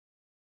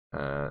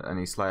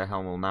Any Slayer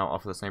helm will now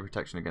offer the same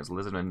protection against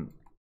lizard and...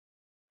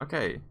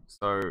 Okay,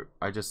 so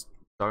I just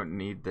don't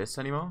need this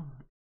anymore?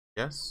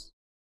 Yes?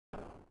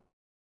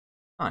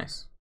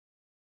 Nice.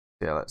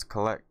 Yeah, let's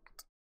collect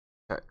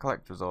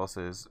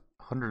resources.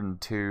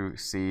 102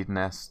 seed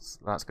nests.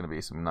 That's going to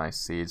be some nice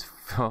seeds.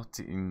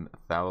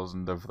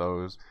 14,000 of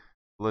those.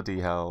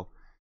 Bloody hell.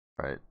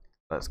 Right,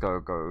 let's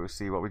go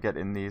see what we get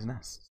in these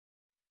nests.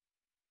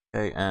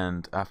 Okay,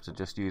 and after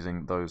just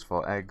using those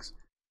 4 eggs,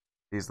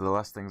 these are the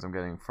last things I'm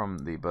getting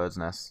from the bird's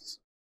nests.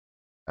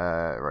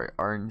 Right,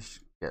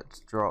 orange gets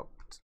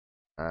dropped.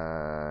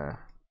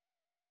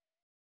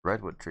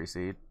 Redwood tree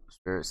seed,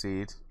 spirit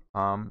seed,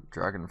 palm,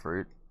 dragon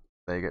fruit.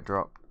 They get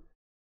dropped.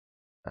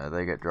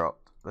 They get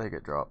dropped. They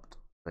get dropped.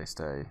 They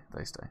stay.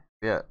 They stay.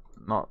 Yeah,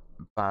 not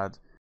bad.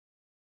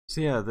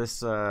 So yeah,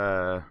 this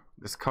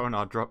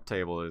Konar drop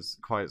table is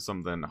quite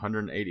something.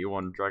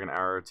 181 dragon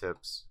arrow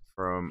tips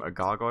from a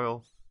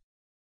gargoyle.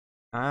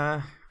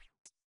 You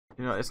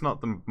know, it's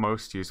not the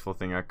most useful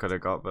thing I could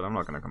have got, but I'm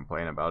not gonna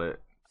complain about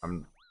it.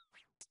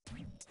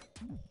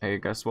 Hey,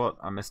 guess what?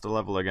 I missed a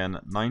level again.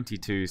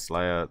 92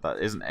 Slayer. That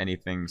isn't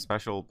anything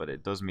special, but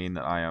it does mean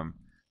that I am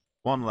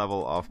 1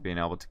 level off being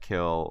able to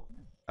kill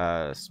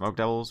Smoke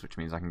Devils, which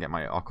means I can get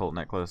my occult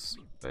necklace.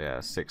 But yeah,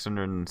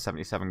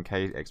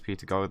 677k XP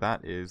to go.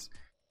 That is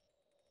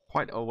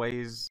quite a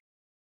ways.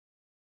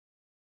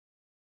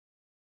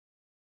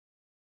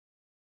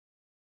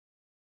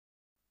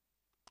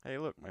 Hey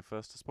look, my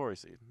first Spore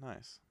seed.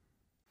 Nice.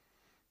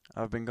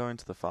 I've been going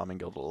to the farming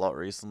guild a lot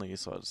recently,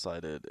 so I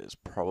decided it's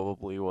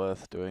probably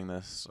worth doing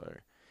this. So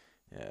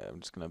yeah, I'm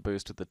just gonna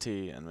boost with the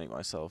T and make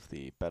myself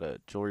the better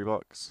jewelry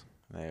box.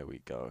 There we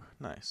go.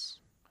 Nice.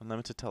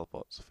 Unlimited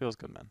teleports. Feels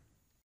good, man.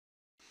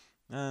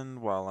 And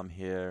while I'm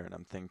here and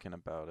I'm thinking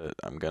about it,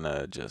 I'm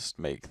gonna just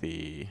make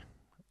the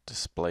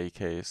display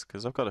case,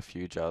 because I've got a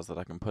few jars that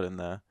I can put in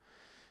there.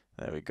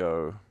 There we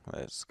go.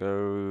 Let's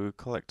go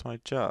collect my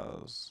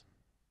jars.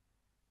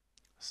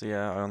 So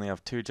yeah, I only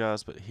have 2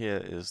 jars, but here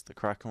is the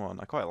Kraken one.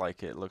 I quite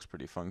like it. It looks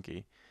pretty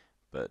funky,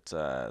 but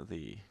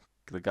the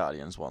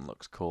Guardians one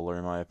looks cooler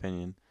in my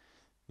opinion.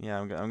 Yeah,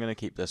 I'm gonna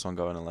keep this one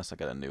going unless I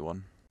get a new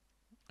one.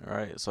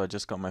 Alright, so I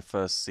just got my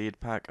first seed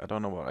pack. I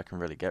don't know what I can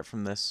really get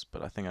from this,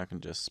 but I think I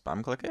can just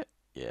spam click it.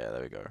 Yeah,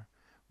 there we go.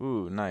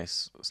 Ooh,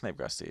 nice.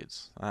 Snapegrass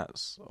seeds.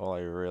 That's all I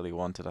really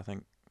wanted, I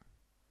think.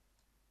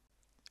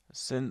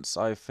 Since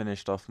I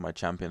finished off my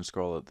champion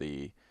scroll at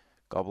the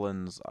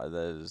goblins,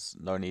 there's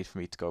no need for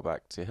me to go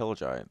back to Hill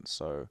Giant,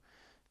 so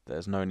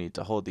there's no need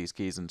to hold these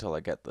keys until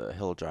I get the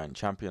Hill Giant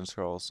champion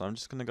scroll, so I'm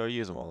just gonna go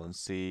use them all and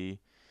see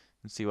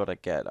what I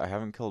get. I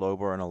haven't killed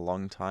Ober in a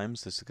long time,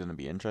 so this is gonna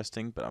be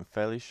interesting, but I'm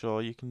fairly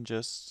sure you can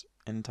just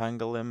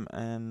entangle him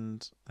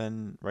and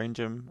then range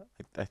him,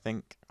 I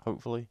think,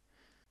 hopefully.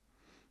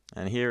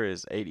 And here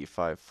is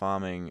 85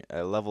 farming,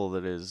 a level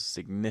that is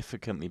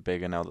significantly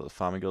bigger now that the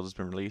farming guild has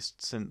been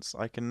released, since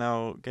I can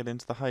now get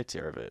into the high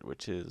tier of it,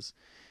 which is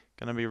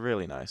gonna be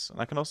really nice. And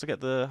I can also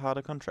get the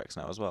harder contracts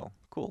now as well.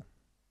 Cool.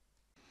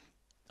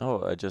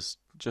 Oh, I just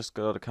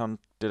got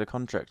did a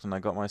contract and I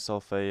got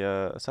myself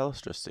a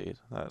Celestrus seed.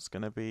 That's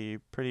gonna be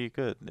pretty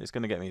good. It's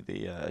gonna get me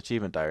the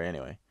achievement diary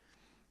anyway.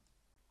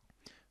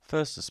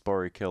 First a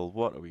Spore kill.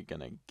 What are we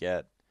gonna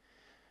get?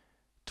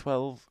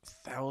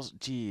 12,000.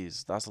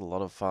 Jeez, that's a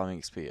lot of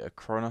farming XP. A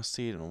Chronos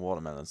seed and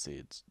watermelon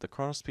seeds. The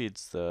Chronos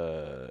seed's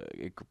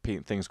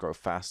things grow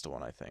faster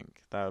one, I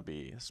think.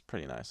 It's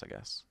pretty nice, I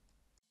guess.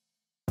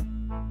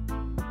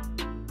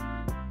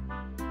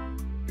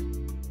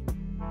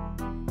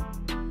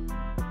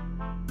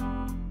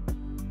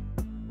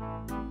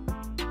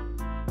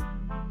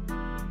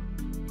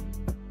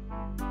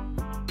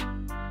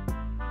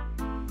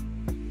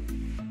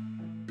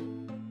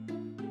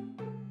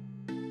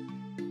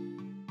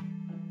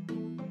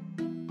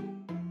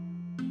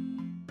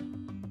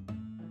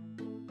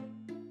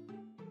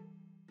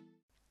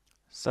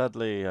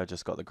 Sadly, I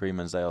just got the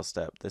Greenman's Ale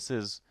step. This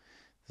is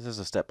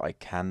a step I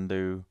can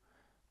do,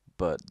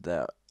 but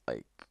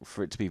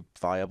for it to be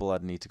viable,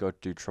 I'd need to go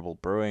do Trouble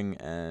Brewing,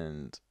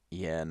 and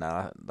yeah,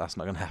 nah, that's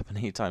not gonna happen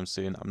anytime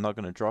soon. I'm not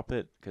gonna drop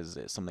it because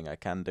it's something I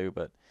can do,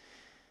 but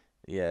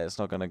yeah, it's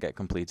not gonna get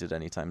completed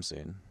anytime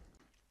soon.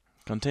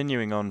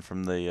 Continuing on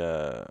from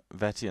the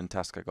Vetian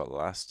task I got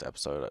last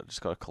episode, I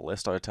just got a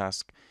Callisto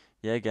task.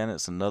 Yeah, again,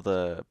 it's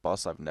another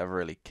boss I've never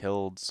really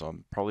killed, so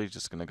I'm probably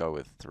just gonna go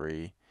with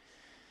 3.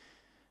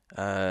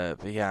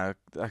 But yeah,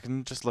 I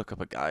can just look up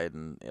a guide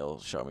and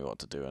it'll show me what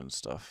to do and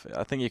stuff.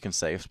 I think you can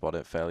safe spot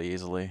it fairly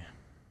easily.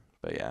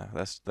 But yeah,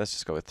 let's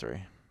just go with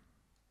 3.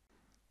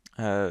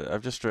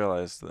 I've just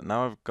realized that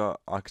now I've got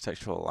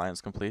Architectural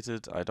Alliance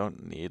completed, I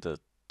don't need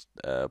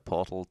a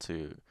portal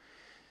to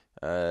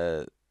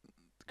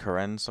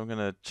Karen, so I'm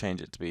gonna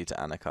change it to be to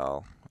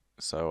Anakal.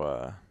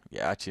 So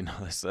yeah, actually no,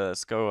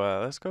 let's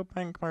go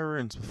bank my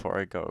runes before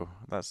I go.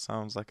 That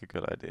sounds like a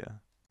good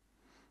idea.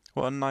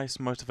 What a nice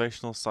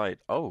motivational site.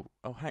 Oh,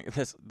 hang,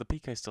 the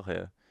PK is still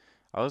here.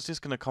 I was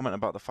just gonna comment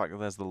about the fact that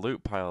there's the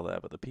loot pile there,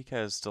 but the PK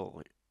is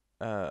still.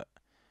 I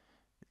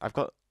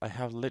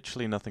have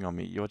literally nothing on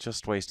me. You're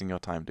just wasting your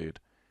time, dude.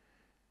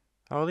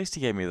 Oh, at least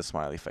he gave me the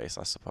smiley face,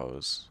 I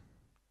suppose.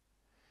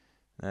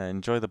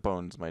 Enjoy the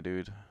bones, my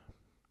dude.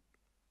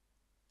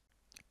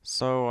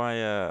 So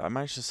I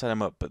managed to set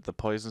him up, but the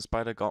poison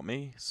spider got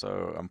me,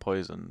 so I'm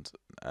poisoned.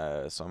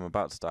 So I'm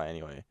about to die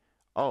anyway.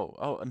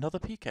 Oh, another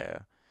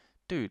PK.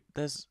 Dude,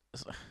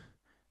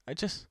 I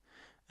just,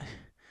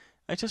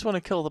 I just want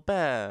to kill the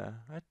bear.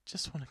 I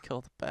just want to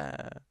kill the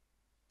bear.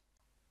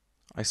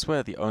 I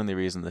swear the only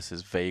reason this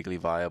is vaguely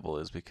viable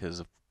is because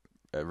of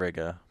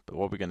rigor. But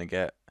what we're gonna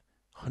get?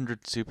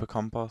 100 super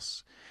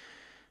composts.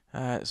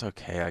 It's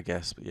okay, I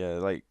guess. But yeah,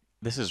 like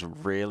this is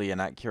really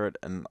inaccurate,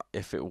 and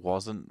if it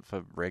wasn't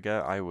for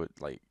rigor, I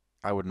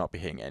would not be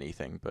hitting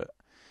anything. But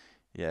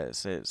yeah,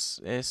 it's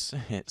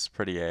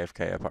pretty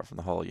AFK apart from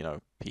the whole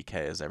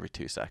PK is every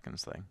 2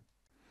 seconds thing.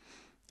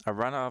 I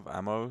ran out of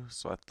ammo,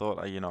 so I thought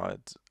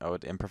I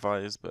would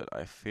improvise, but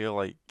I feel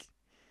like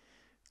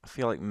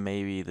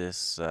maybe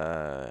this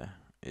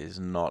is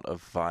not a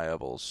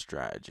viable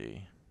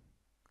strategy.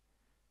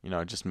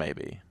 Just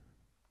maybe.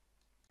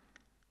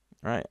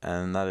 Right,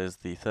 and that is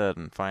the third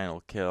and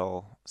final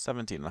kill.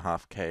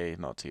 17.5k,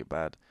 not too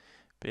bad.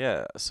 But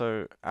yeah,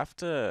 so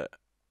after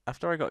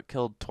I got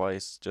killed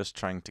twice just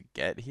trying to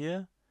get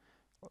here,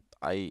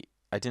 I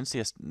didn't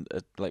see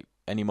like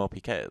any more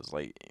PKs.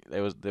 Like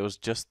there was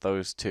just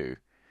those two.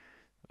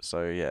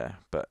 So yeah,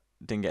 but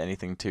didn't get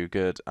anything too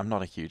good. I'm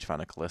not a huge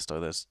fan of Callisto.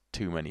 There's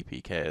too many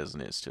PKs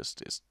and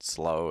it's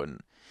slow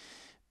and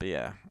but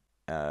yeah.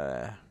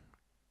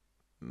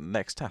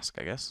 Next task,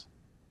 I guess.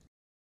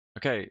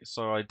 Okay,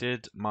 so I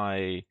did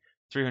my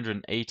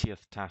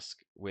 380th task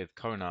with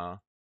Konar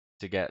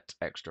to get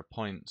extra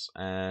points,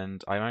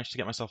 and I managed to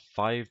get myself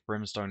 5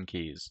 brimstone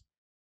keys,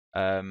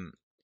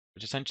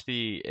 which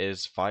essentially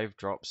is 5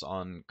 drops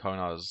on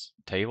Konar's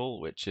table,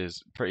 which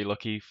is pretty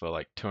lucky for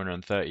like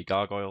 230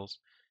 gargoyles.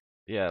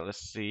 Yeah,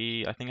 let's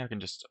see. I think I can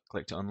just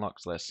click to unlock,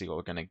 so let's see what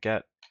we're gonna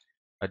get.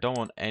 I don't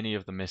want any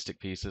of the mystic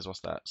pieces. What's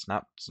that?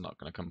 Snapped. Not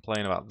gonna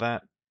complain about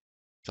that.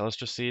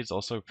 Celestra seeds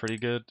also pretty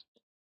good.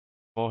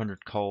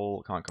 400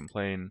 coal, can't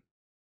complain.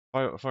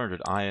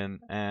 400 iron,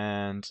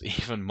 and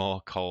even more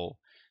coal.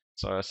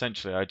 So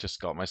essentially, I just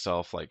got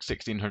myself like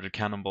 1600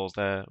 cannonballs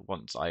there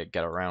once I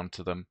get around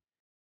to them.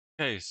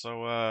 Okay,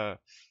 so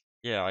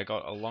yeah, I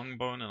got a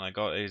longbone and I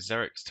got a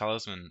Xerix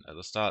talisman at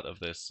the start of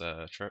this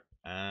trip,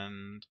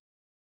 and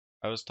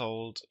I was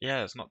told,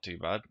 yeah, it's not too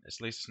bad. At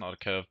least it's not a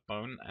curved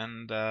bone,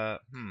 and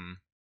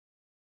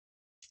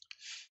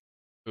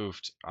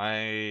oofed.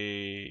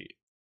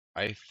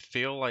 I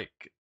feel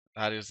like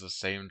that is the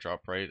same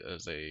drop rate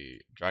as a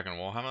Dragon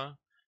Warhammer,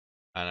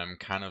 and I'm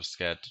kind of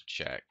scared to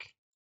check.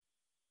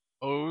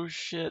 Oh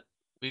shit,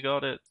 we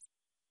got it.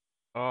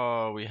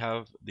 Oh, we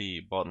have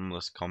the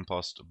bottomless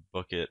compost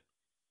bucket.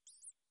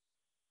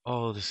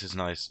 Oh, this is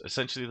nice.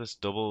 Essentially, this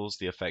doubles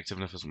the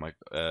effectiveness of my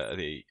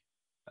the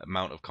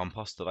amount of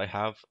compost that I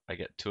have. I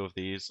get 2 of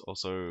these.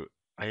 Also,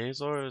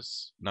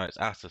 Azores. No, it's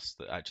Athos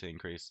that actually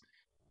increase.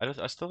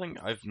 I still think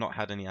I've not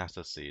had any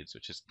Athos seeds,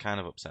 which is kind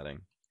of upsetting.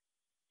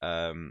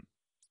 Um,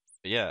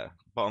 but yeah,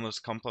 bottomless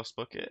compost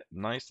bucket.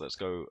 Nice. Let's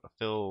go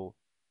fill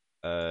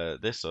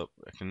this up.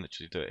 I can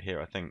literally do it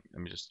here. I think.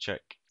 Let me just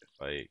check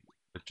if I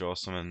withdraw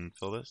some and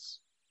fill this.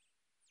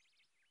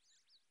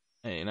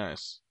 Hey,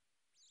 nice.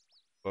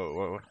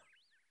 Whoa.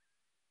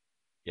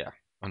 Yeah,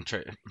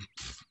 untrade.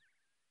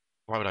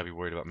 Why would I be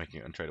worried about making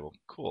it untradeable?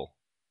 Cool.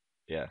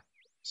 Yeah.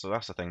 So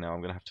that's the thing now.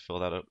 I'm gonna have to fill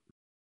that up.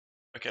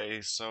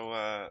 Okay, so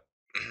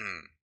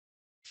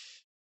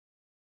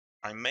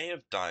I may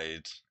have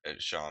died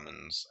at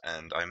Shaman's,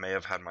 and I may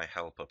have had my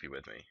hell puppy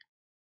with me.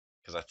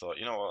 Because I thought,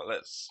 you know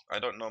what, I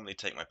don't normally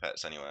take my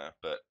pets anywhere,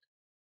 but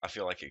I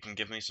feel like it can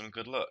give me some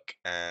good luck,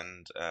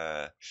 and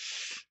I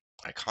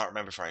can't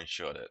remember if I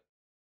insured it.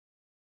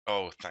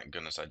 Oh, thank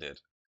goodness I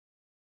did.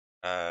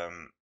 How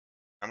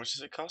much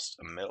does it cost?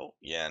 A mil?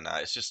 Yeah, nah,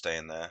 it's just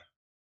staying there.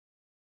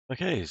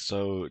 Okay,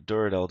 so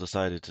Duradel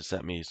decided to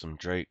set me some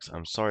drakes.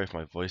 I'm sorry if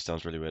my voice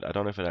sounds really weird. I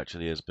don't know if it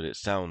actually is, but it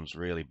sounds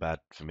really bad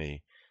for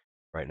me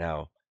right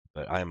now.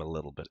 But I am a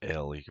little bit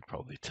ill, you can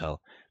probably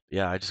tell.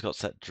 Yeah, I just got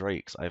set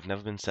drakes. I've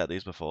never been set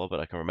these before, but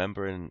I can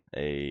remember in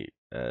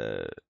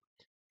an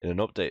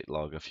update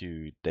log a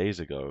few days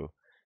ago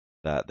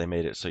that they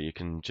made it so you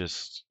can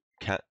just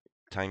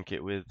tank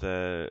it with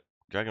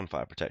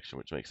Dragonfire protection,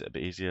 which makes it a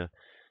bit easier.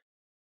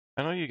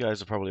 I know you guys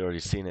have probably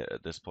already seen it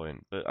at this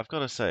point, but I've got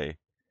to say,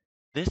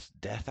 this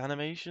death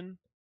animation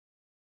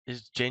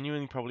is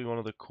genuinely probably one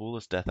of the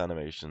coolest death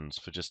animations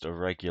for just a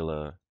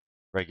regular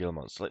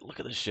monster. Like, look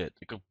at this shit.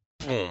 It go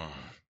boom.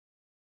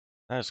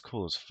 That is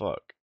cool as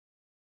fuck.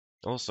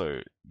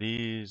 Also,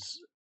 these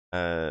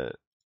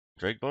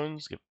Drake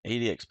bones give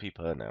 80 XP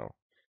per now.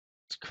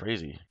 It's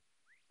crazy.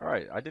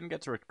 Alright, I didn't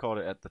get to record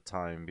it at the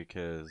time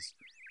because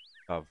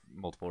of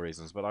multiple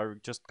reasons, but I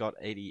just got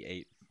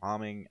 88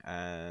 farming,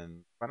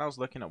 and when I was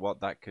looking at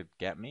what that could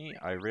get me,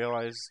 I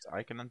realized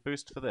I can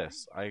boost for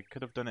this. I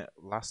could have done it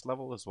last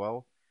level as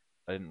well.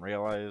 I didn't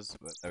realize,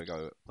 but there we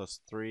go,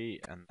 +3,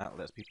 and that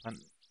lets me plant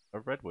a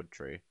redwood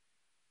tree.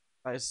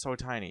 That is so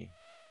tiny.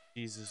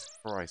 Jesus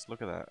Christ,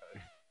 look at that.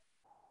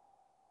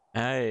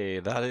 Hey,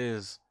 that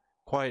is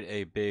quite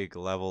a big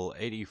level.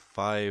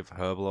 85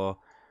 Herblore.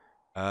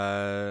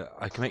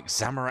 I can make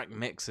Zamorak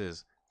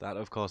mixes. That,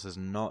 of course, is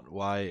not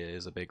why it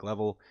is a big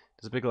level.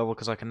 It's a big level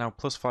because I can now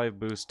 +5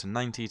 boost to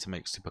 90 to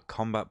make super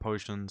combat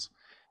potions,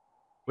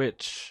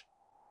 which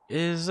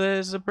is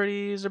a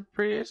pretty good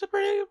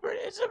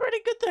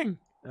thing.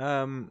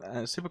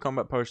 Super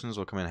combat potions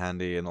will come in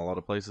handy in a lot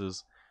of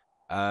places.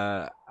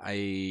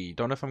 I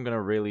don't know if I'm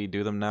gonna really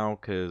do them now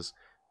because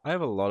I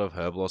have a lot of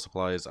herblore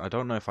supplies. I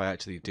don't know if I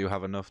actually do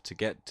have enough to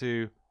get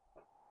to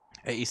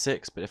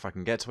 86, but if I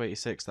can get to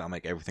 86, that'll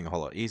make everything a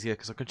whole lot easier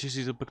because I could just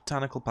use a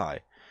botanical pie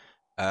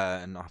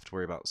and not have to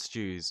worry about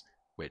stews,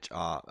 which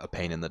are a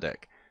pain in the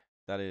dick.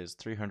 That is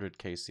 300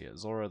 KC at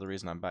Zora. The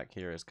reason I'm back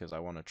here is because I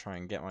want to try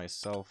and get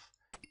myself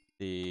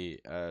the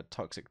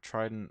toxic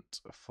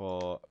trident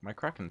for my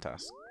Kraken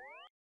task.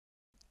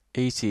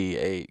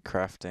 88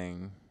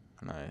 crafting,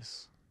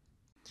 nice.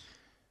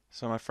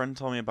 So my friend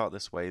told me about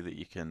this way that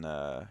you can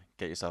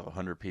get yourself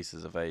 100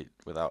 pieces of 8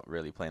 without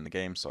really playing the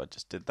game, so I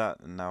just did that,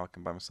 and now I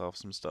can buy myself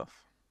some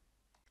stuff.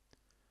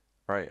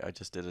 Right, I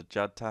just did a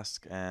Jad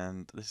task,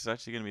 and this is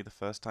actually going to be the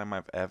first time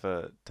I've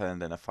ever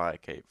turned in a fire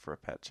cape for a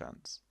pet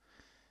chance.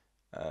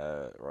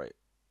 Right,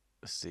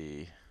 let's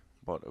see,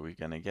 what are we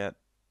going to get?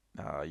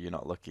 You're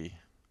not lucky.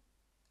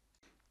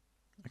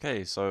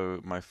 Okay, so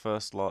my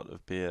first lot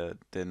of beer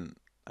didn't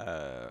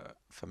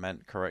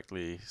ferment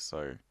correctly,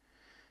 so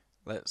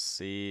let's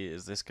see,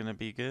 is this going to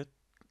be good?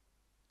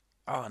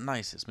 Oh,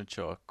 nice, it's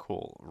mature,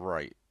 cool,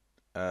 right.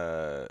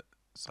 So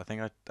I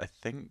think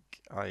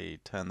I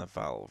turned the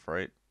valve,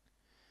 right?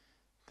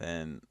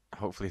 Then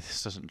hopefully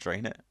this doesn't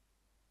drain it.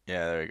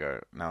 Yeah, there we go.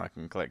 Now I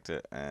can collect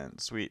it,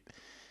 and sweet.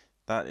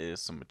 That is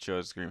some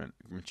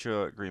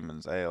mature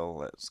Agreement's ale.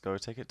 Let's go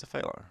take it to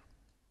Phalo.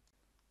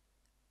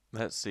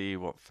 Let's see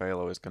what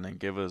Phalo is going to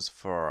give us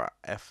for our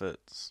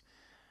efforts.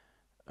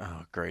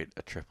 Oh, great,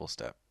 a triple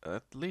step.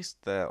 At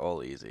least they're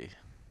all easy.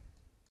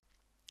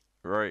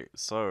 Right,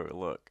 so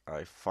look,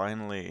 I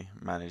finally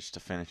managed to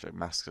finish a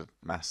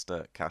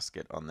master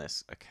casket on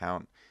this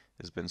account.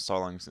 It's been so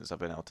long since I've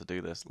been able to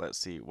do this. Let's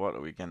see, what are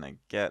we going to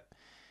get?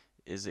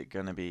 Is it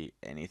going to be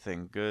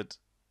anything good?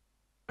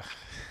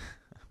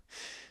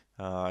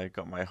 I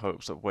got my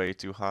hopes up way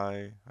too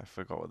high. I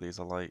forgot what these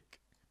are like.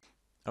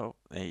 Oh,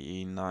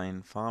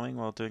 89 farming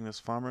while doing this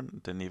farm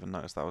run. Didn't even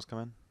notice that was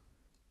coming.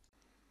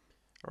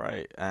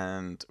 Right,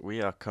 and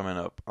we are coming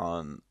up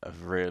on a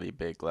really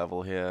big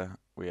level here.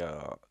 We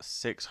are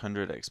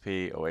 600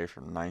 XP away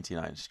from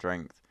 99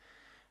 strength.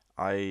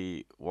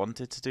 I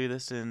wanted to do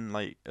this in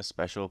like a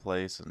special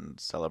place and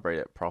celebrate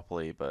it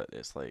properly, but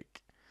it's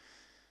like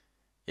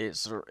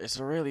it's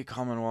a really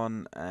common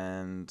one,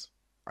 and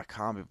I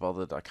can't be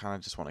bothered. I kind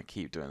of just want to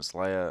keep doing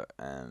Slayer,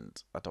 and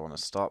I don't want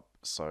to stop.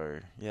 So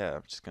yeah,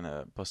 I'm just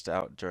gonna bust it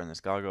out during this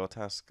gargoyle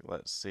task.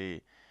 Let's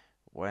see,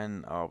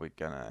 when are we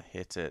gonna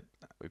hit it?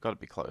 We've got to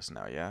be close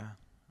now, yeah.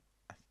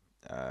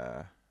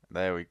 Uh,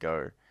 there we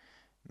go.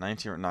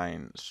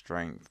 99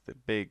 strength.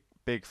 The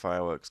big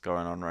fireworks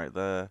going on right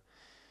there.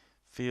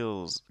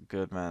 Feels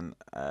good, man.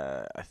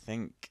 I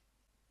think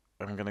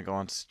I'm gonna go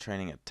on to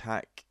training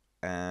attack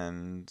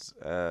and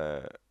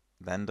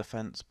then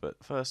defense,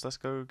 but first let's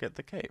go get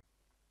the cape.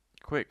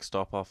 Quick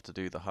stop off to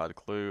do the hard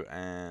clue,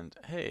 and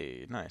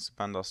hey, nice,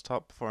 Bandos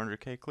top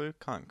 400k clue,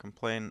 can't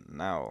complain.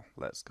 Now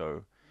let's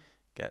go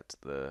get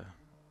the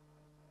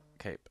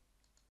cape.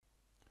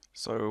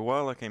 So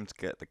while I came to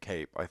get the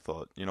cape, I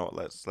thought, you know what,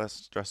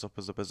 let's dress up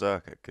as a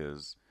berserker,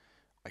 because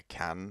I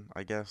can,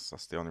 I guess,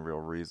 that's the only real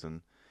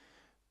reason.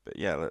 But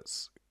yeah,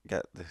 let's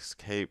get this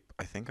cape.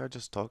 I think I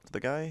just talked to the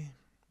guy.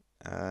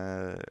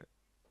 Yeah,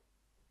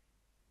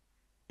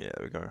 there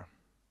we go.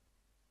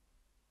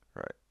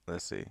 Right,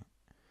 let's see.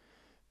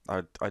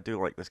 I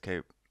do like this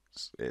cape.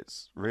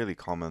 It's really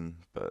common,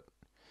 but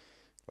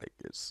like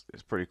it's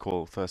pretty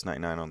cool. First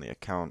 99 on the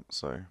account,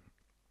 so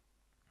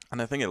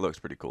and I think it looks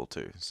pretty cool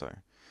too. So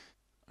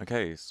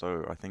okay,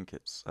 so I think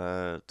it's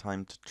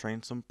time to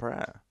train some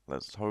prayer.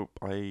 Let's hope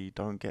I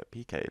don't get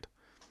PK'd.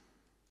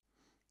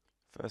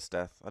 First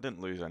death. I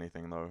didn't lose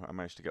anything though. I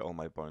managed to get all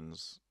my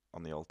bones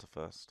on the altar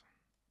first.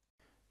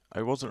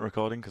 I wasn't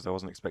recording because I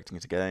wasn't expecting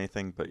to get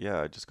anything, but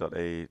yeah, I just got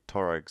a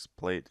Torag's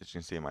plate, as you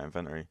can see in my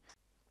inventory.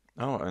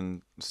 Oh,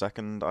 and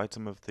second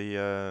item of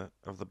the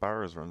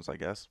Barrows runs, I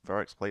guess.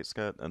 Varric's plate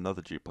skirt,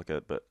 another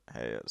duplicate, but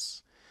hey,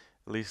 it's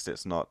at least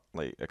it's not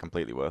like a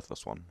completely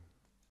worthless one.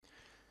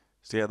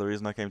 So yeah, the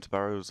reason I came to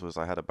Barrows was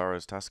I had a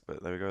Barrows task,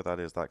 but there we go, that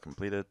is that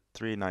completed.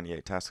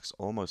 398 tasks,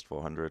 almost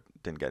 400.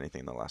 Didn't get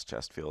anything in the last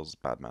chest, feels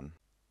bad, man.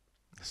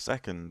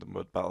 Second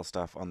Mud Battle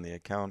Staff on the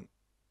account.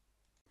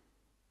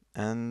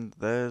 And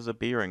there's a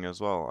B-ring as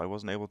well. I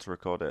wasn't able to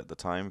record it at the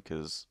time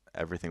because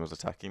everything was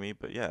attacking me,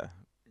 but yeah,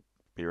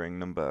 B-ring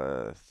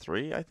number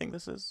 3, I think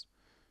this is.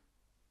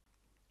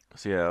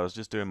 So yeah, I was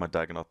just doing my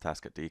Dagonoth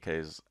task at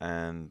DK's,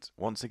 and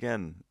once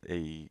again,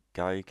 a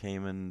guy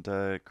came and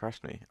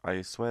crashed me.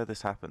 I swear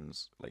this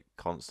happens, like,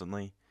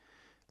 constantly.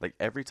 Like,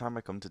 every time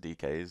I come to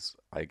DK's,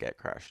 I get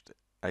crashed.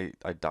 I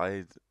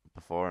died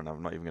before, and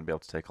I'm not even going to be able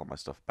to take all my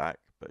stuff back,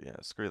 but yeah,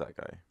 screw that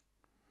guy.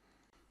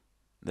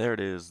 There it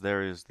is.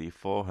 There is the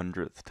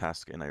 400th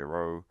task in a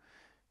row.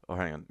 Oh,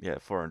 hang on. Yeah,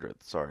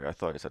 400th. Sorry, I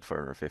thought I said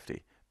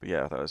 450. But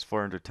yeah, that was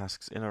 400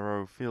 tasks in a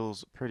row.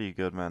 Feels pretty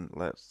good, man.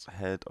 Let's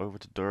head over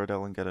to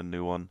Duradel and get a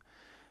new one.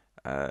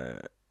 Uh,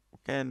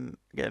 getting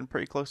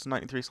pretty close to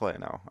 93 Slayer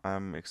now.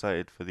 I'm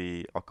excited for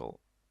the occult.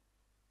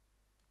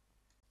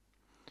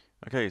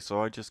 Okay,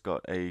 so I just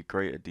got a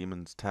Greater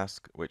Demons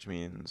task, which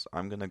means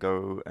I'm gonna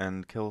go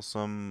and kill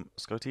some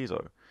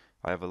Scotizo.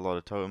 I have a lot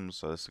of totems,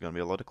 so this is gonna be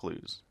a lot of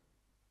clues.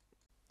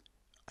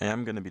 I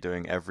am gonna be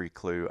doing every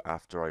clue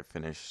after I've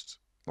finished,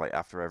 like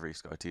after every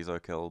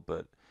Scotizo kill,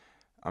 but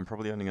I'm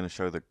probably only gonna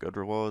show the good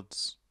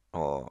rewards,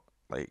 or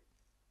like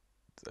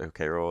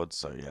okay rewards,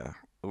 so yeah.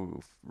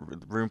 Ooh,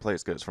 rune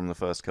plates goods from the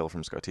first kill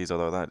from Scotizo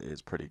though, that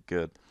is pretty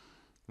good.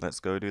 Let's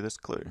go do this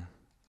clue.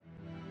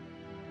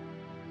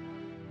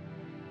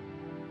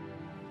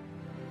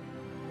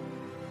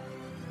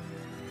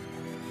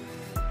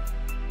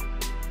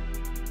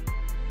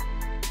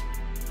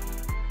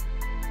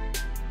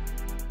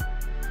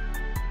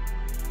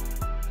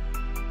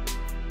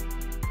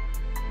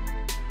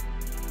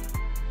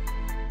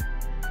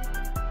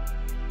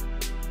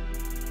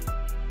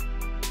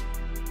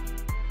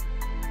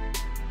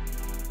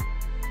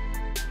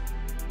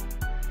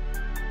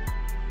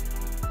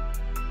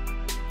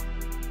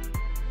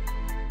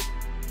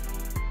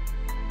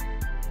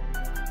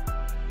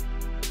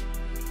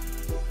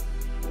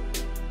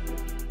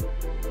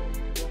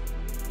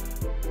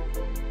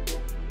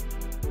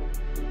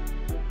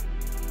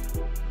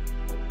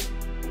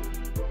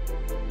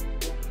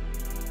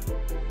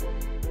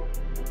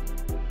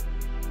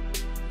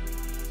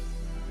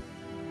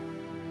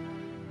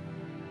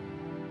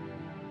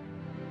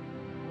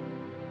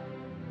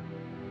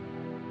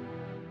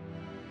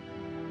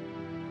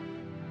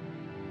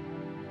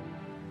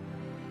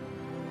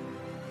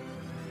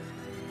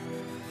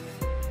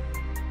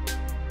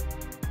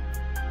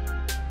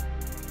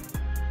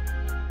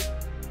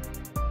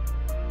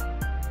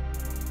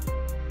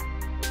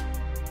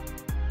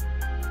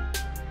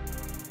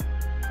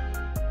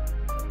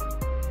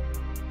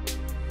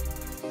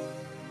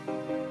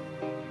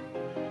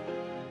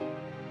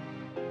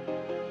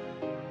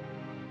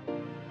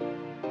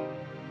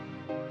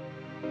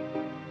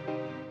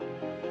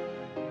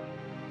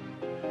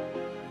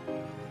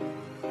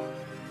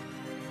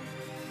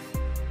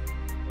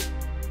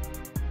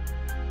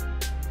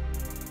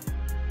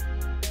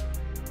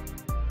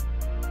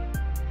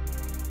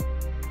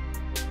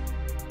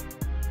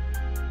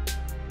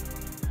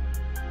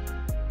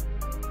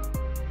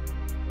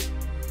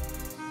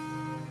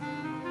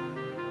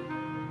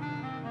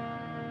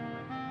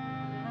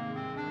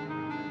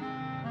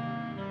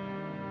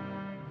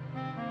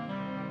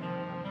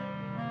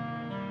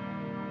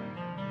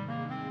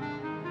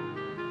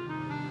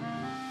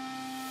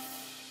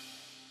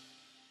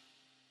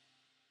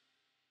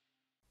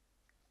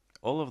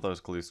 All of those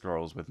clue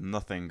scrolls with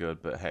nothing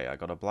good, but hey, I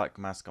got a black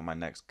mask on my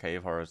next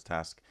Cave Horrors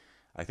task.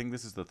 I think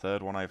this is the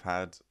third one I've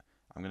had.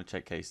 I'm going to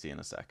check KC in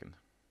a second.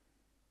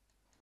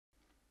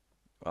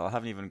 Well, I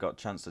haven't even got a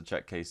chance to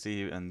check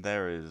KC, and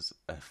there is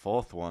a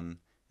fourth one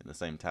in the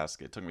same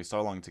task. It took me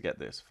so long to get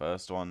this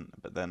first one,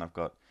 but then I've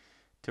got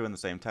two in the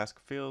same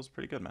task. Feels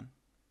pretty good, man.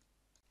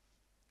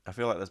 I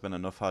feel like there's been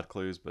enough hard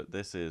clues, but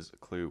this is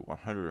clue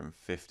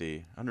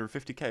 150.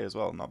 150k as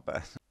well, not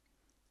bad.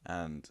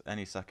 And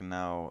any second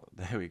now,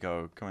 there we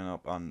go, coming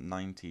up on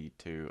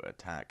 92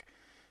 attack.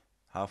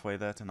 Halfway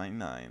there to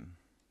 99.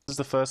 This is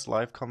the first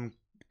livecom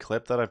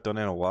clip that I've done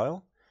in a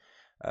while.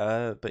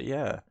 But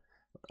yeah,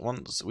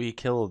 once we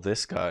kill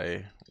this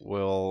guy,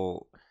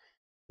 we'll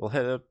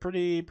hit a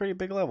pretty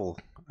big level.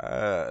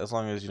 As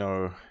long as, you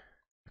know,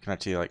 we can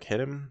actually like hit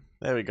him.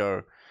 There we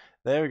go.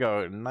 There we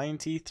go.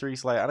 93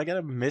 Slayer. And I get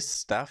a missed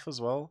staff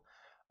as well.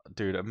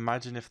 Dude,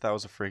 imagine if that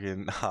was a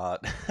friggin'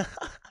 heart.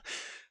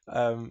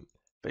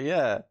 But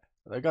yeah,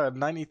 I got a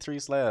 93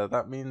 Slayer.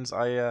 That means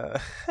I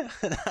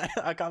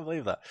can't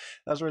believe that.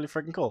 That's really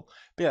freaking cool.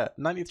 But yeah,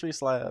 93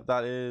 Slayer,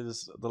 that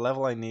is the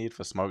level I need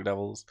for Smoke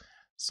Devils.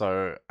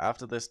 So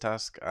after this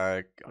task,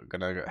 I'm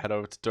gonna head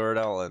over to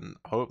Duradel and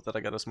hope that I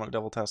get a Smoke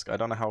Devil task. I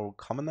don't know how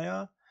common they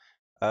are,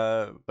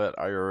 but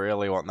I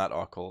really want that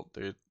occult,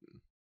 dude.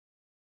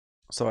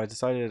 So I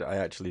decided I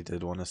actually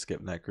did want to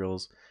skip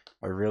Necrils.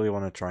 I really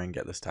want to try and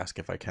get this task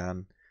if I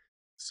can.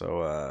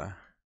 So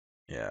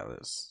yeah,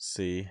 let's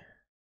see.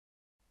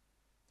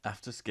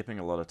 After skipping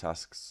a lot of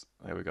tasks,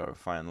 there we go,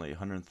 finally,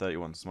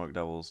 131 Smoke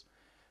Devils.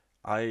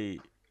 I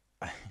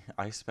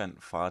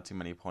spent far too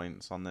many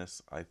points on this.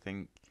 I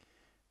think,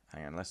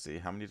 hang on, let's see,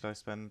 how many did I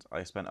spend?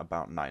 I spent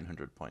about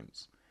 900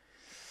 points.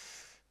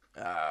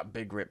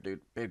 Big rip, dude,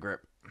 big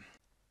rip.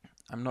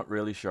 I'm not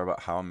really sure about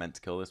how I'm meant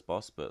to kill this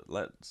boss, but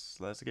let's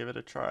give it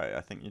a try.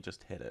 I think you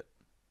just hit it.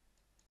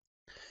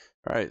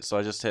 Alright, so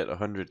I just hit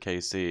 100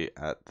 KC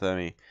at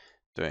Thermy,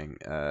 doing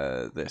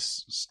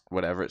this,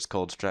 whatever it's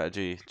called,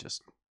 strategy,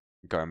 just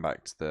going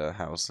back to the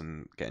house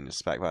and getting your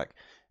spec back.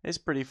 It's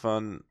pretty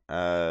fun.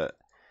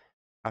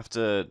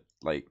 After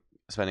like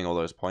spending all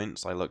those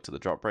points, I looked at the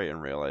drop rate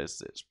and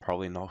realized it's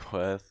probably not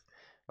worth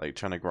like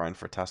trying to grind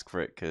for a task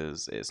for it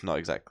because it's not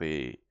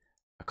exactly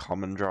a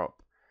common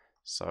drop.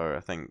 So I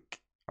think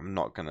I'm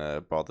not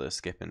gonna bother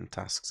skipping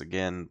tasks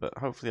again, but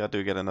hopefully I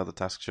do get another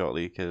task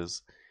shortly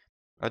because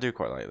I do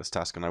quite like this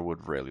task and I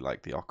would really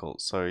like the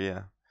occult. So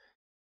yeah,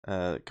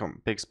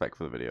 big spec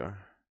for the video.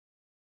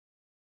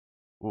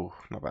 Ooh,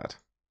 not bad.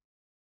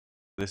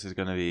 This is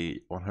going to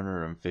be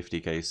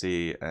 150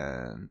 KC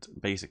and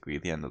basically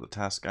the end of the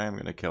task. I am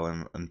going to kill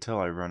him until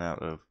I run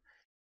out of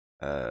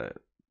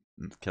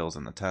kills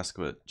in the task,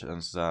 but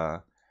chances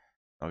are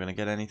not going to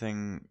get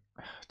anything.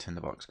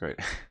 Tinderbox, great.